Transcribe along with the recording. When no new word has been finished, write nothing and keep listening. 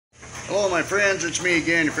Hello my friends, it's me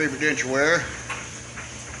again, your favorite denture wearer.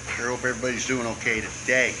 Sure hope everybody's doing okay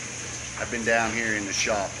today. I've been down here in the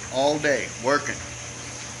shop all day working.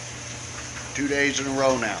 2 days in a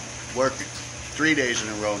row now, working. 3 days in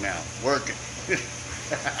a row now, working.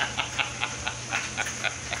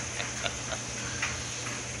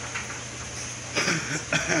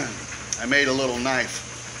 I made a little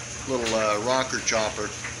knife, little rocker chopper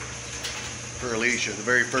for Alicia, the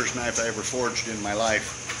very first knife I ever forged in my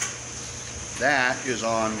life. That is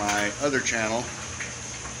on my other channel.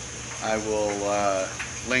 I will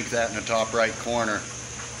link that in the top right corner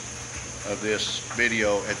of this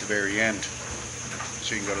video at the very end,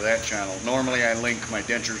 so you can go to that channel. Normally I link my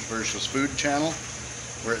Dentures versus Food channel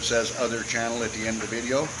where it says other channel at the end of the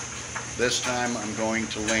video. This time I'm going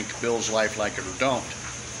to link Bill's Life Like It or Don't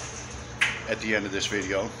at the end of this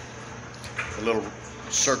video. The little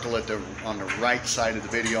circle on the right side of the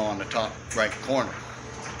video on the top right corner.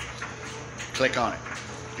 Click on it.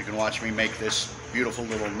 You can watch me make this beautiful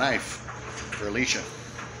little knife for Alicia.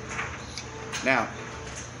 Now,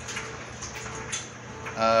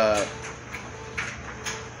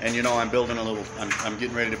 and you know, I'm building a little, I'm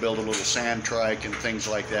getting ready to build a little sand trike and things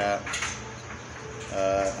like that.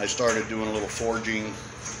 I started doing a little forging.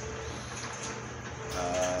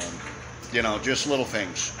 You know, just little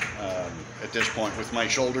things. At this point, with my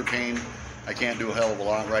shoulder pain, I can't do a hell of a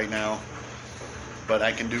lot right now, but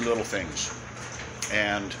I can do little things.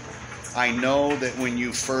 And I know that when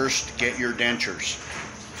you first get your dentures,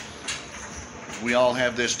 we all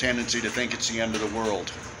have this tendency to think it's the end of the world.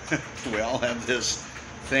 We all have this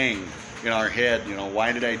thing in our head, you know,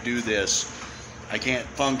 why did I do this? I can't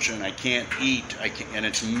function, I can't eat, and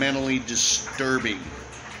it's mentally disturbing.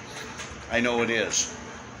 I know it is.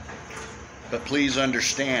 But please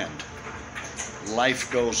understand, life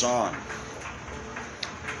goes on.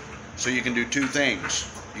 So you can do two things.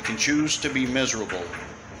 You can choose to be miserable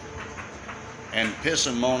and piss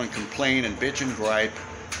and moan and complain and bitch and gripe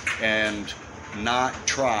and not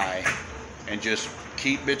try and just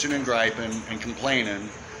keep bitching and griping and complaining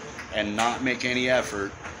and not make any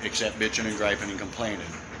effort except bitching and griping and complaining.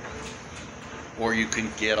 Or you can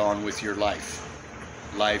get on with your life.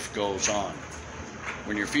 Life goes on.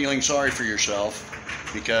 When you're feeling sorry for yourself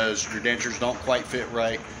because your dentures don't quite fit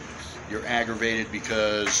right, you're aggravated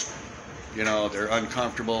because, you know, they're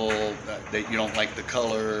uncomfortable, that you don't like the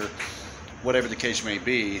color, whatever the case may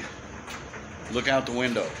be, look out the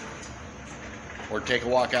window or take a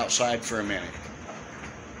walk outside for a minute.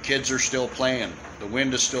 Kids are still playing, the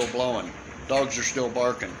wind is still blowing, dogs are still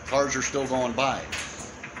barking, cars are still going by.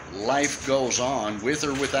 Life goes on, with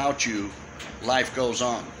or without you, life goes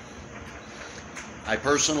on. I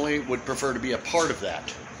personally would prefer to be a part of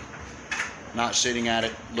that, not sitting at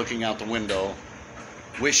it, looking out the window,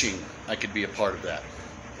 wishing I could be a part of that.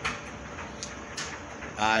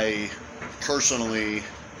 I personally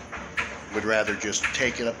would rather just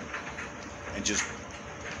take it up and just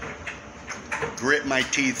grit my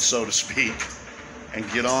teeth, so to speak, and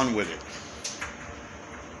get on with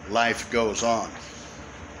it. Life goes on.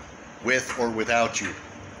 With or without you,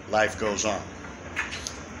 life goes on.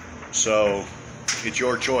 So, it's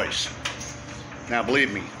your choice. Now,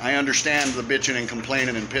 believe me, I understand the bitching and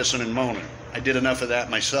complaining and pissing and moaning. I did enough of that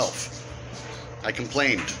myself. I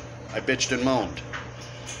complained. I bitched and moaned.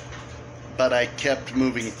 But I kept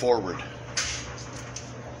moving forward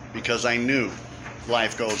because I knew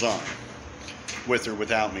life goes on. With or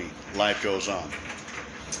without me, life goes on.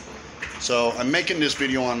 So I'm making this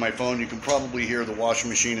video on my phone. You can probably hear the washing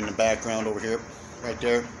machine in the background over here, right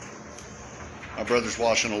there. My brother's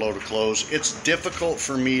washing a load of clothes. It's difficult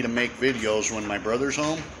for me to make videos when my brother's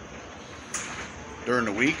home during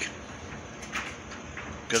the week,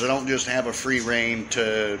 because I don't just have a free reign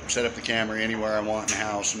to set up the camera anywhere I want in the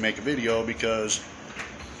house and make a video, because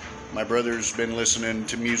my brother's been listening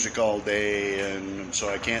to music all day, and so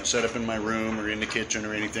I can't set up in my room or in the kitchen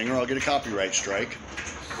or anything, or I'll get a copyright strike.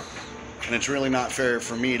 And it's really not fair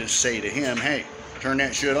for me to say to him, hey, turn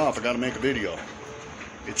that shit off, I gotta make a video.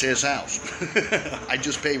 It's his house. I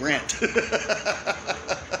just pay rent.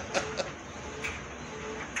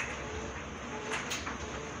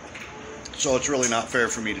 So it's really not fair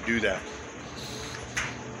for me to do that.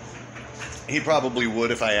 He probably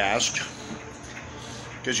would if I asked,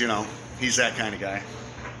 because, you know, he's that kind of guy.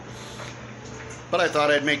 But I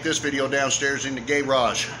thought I'd make this video downstairs in the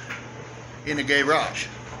garage. In the garage.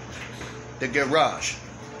 The garage.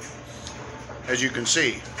 As you can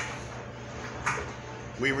see,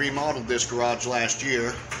 we remodeled this garage last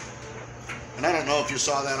year, and I don't know if you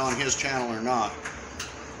saw that on his channel or not.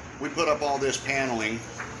 We put up all this paneling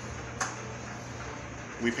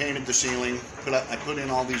we painted the ceiling. I put in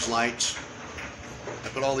all these lights. I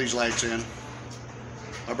put all these lights in.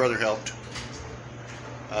 My brother helped.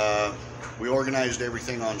 We organized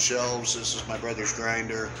everything on shelves. This is my brother's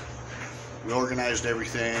grinder. We organized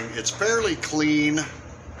everything. It's fairly clean.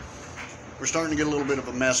 We're starting to get a little bit of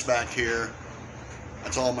a mess back here.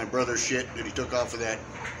 That's all my brother's shit that he took off of that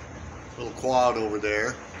little quad over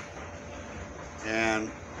there. And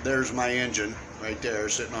there's my engine right there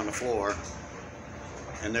sitting on the floor.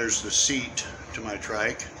 And there's the seat to my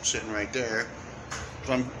trike sitting right there.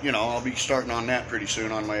 So I'll be starting on that pretty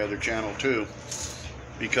soon on my other channel too,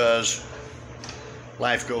 because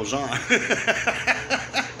life goes on.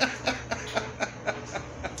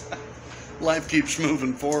 Life keeps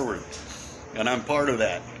moving forward, and I'm part of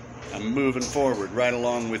that. I'm moving forward right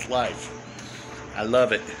along with life. I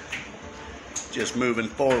love it. Just moving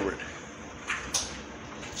forward.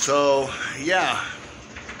 So, yeah.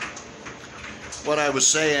 What I was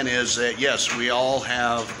saying is that, yes, we all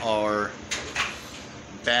have our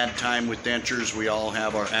bad time with dentures. We all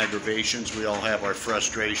have our aggravations. We all have our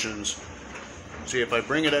frustrations. See, if I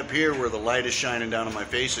bring it up here where the light is shining down on my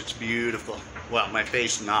face, it's beautiful. Well, my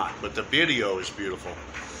face not, but the video is beautiful.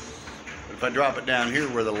 But if I drop it down here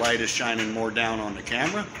where the light is shining more down on the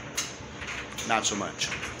camera, not so much.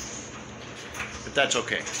 But that's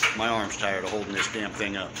okay. My arm's tired of holding this damn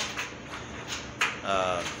thing up.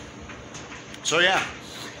 So yeah,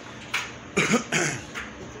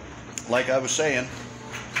 like I was saying,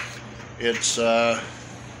 it's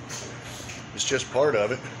just part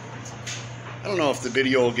of it. I don't know if the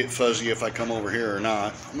video will get fuzzy if I come over here or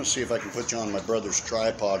not. I'm going to see if I can put you on my brother's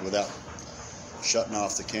tripod without shutting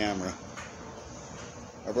off the camera.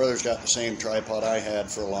 My brother's got the same tripod I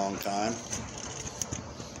had for a long time.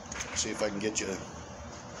 See if I can get you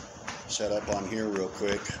set up on here real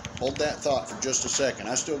quick. Hold that thought for just a second.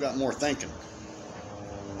 I still got more thinking.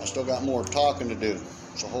 I still got more talking to do.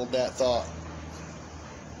 So hold that thought.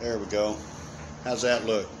 There we go. How's that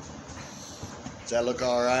look? Does that look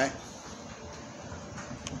all right?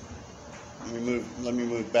 Let me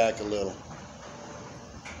move back a little.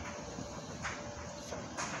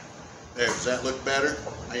 There, does that look better?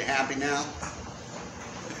 Are you happy now?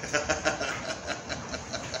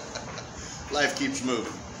 Life keeps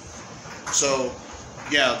moving. So,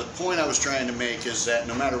 yeah, the point I was trying to make is that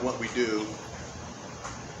no matter what we do,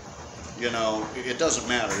 it doesn't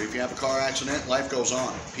matter. If you have a car accident, life goes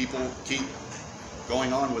on. People keep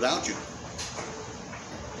going on without you.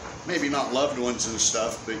 Maybe not loved ones and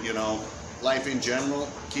stuff, but life in general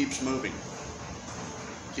keeps moving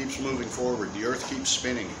forward. The earth keeps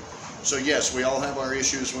spinning. So yes, we all have our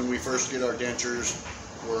issues when we first get our dentures.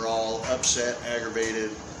 We're all upset,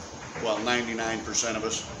 aggravated. Well, 99% of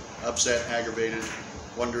us upset, aggravated,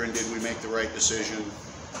 wondering did we make the right decision?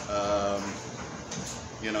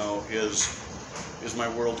 Is my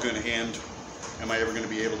world going to end? Am I ever going to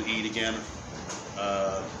be able to eat again?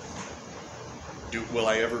 Will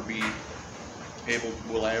I ever be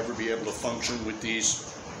able to function with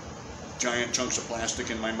these giant chunks of plastic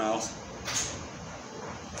in my mouth?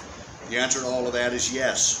 The answer to all of that is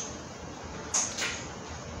yes.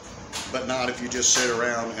 But not if you just sit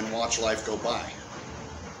around and watch life go by.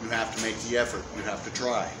 You have to make the effort. You have to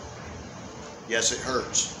try. Yes, it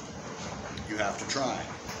hurts. You have to try.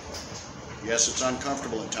 Yes, it's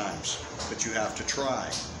uncomfortable at times, but you have to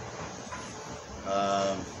try.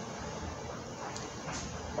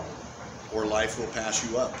 Or life will pass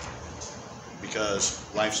you up, because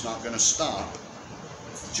life's not going to stop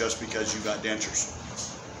just because you got dentures.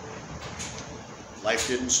 Life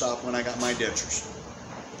didn't stop when I got my dentures.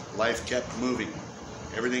 Life kept moving.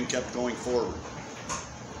 Everything kept going forward.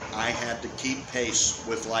 I had to keep pace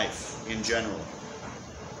with life in general.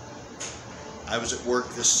 I was at work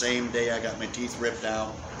the same day I got my teeth ripped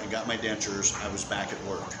out and got my dentures. I was back at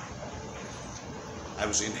work. I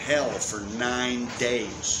was in hell for 9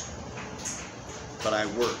 days, but I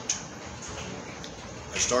worked.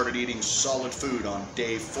 I started eating solid food on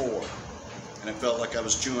day 4, and it felt like I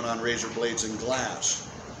was chewing on razor blades and glass,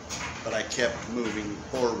 but I kept moving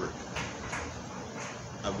forward.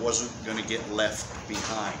 I wasn't going to get left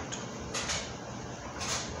behind.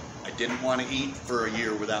 I didn't want to eat for a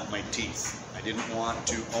year without my teeth. I didn't want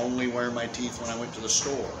to only wear my teeth when I went to the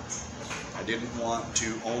store. I didn't want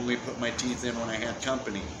to only put my teeth in when I had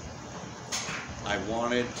company. I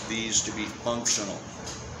wanted these to be functional.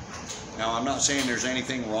 Now, I'm not saying there's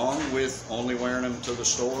anything wrong with only wearing them to the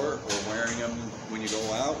store, or wearing them when you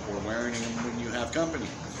go out, or wearing them when you have company.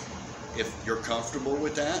 If you're comfortable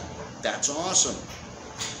with that, that's awesome.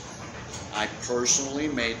 I personally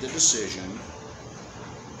made the decision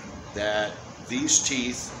that these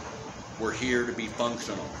teeth We're here to be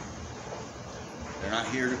functional. They're not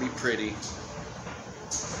here to be pretty.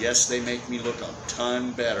 Yes, they make me look a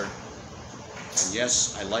ton better. And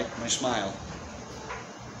yes, I like my smile.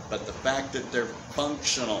 But the fact that they're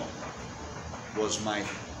functional was my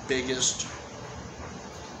biggest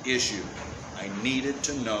issue. I needed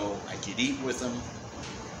to know I could eat with them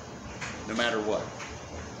no matter what.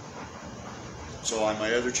 So on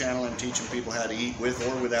my other channel, I'm teaching people how to eat with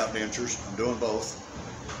or without dentures. I'm doing both.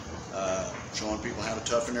 Showing people how to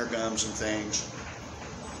toughen their gums and things.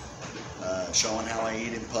 Showing how I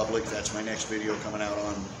eat in public. That's my next video coming out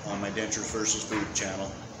on my Dentures versus Food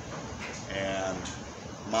channel. And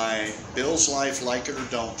my Bill's Life Like It or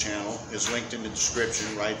Don't channel is linked in the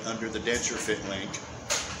description right under the Denture Fit link.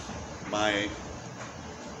 My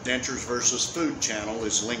Dentures versus Food channel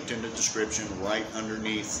is linked in the description right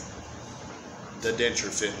underneath the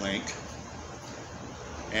Denture Fit link.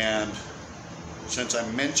 And since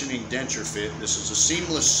I'm mentioning Denture Fit, this is a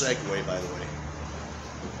seamless segue, by the way.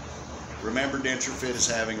 Remember, Denture Fit is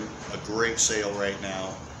having a great sale right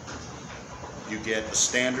now. You get a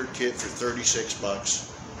standard kit for $36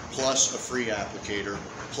 plus a free applicator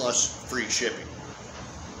plus free shipping.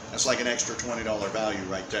 That's like an extra $20 value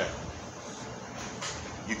right there.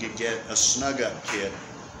 You could get a Snug Up kit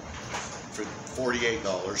for $48.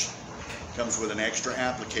 Comes with an extra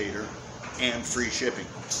applicator and free shipping.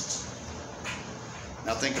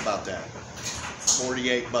 Now think about that.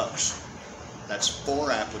 $48. That's 4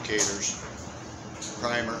 applicators,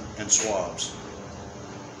 primer, and swabs.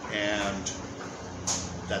 And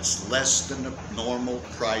that's less than the normal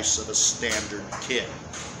price of a standard kit.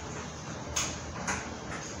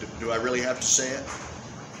 Do I really have to say it?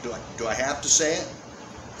 Do I have to say it?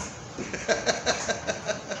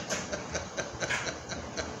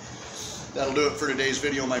 That'll do it for today's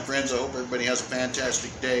video, my friends. I hope everybody has a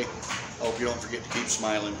fantastic day. I hope you don't forget to keep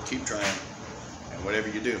smiling, keep trying, and whatever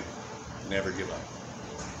you do, never give up.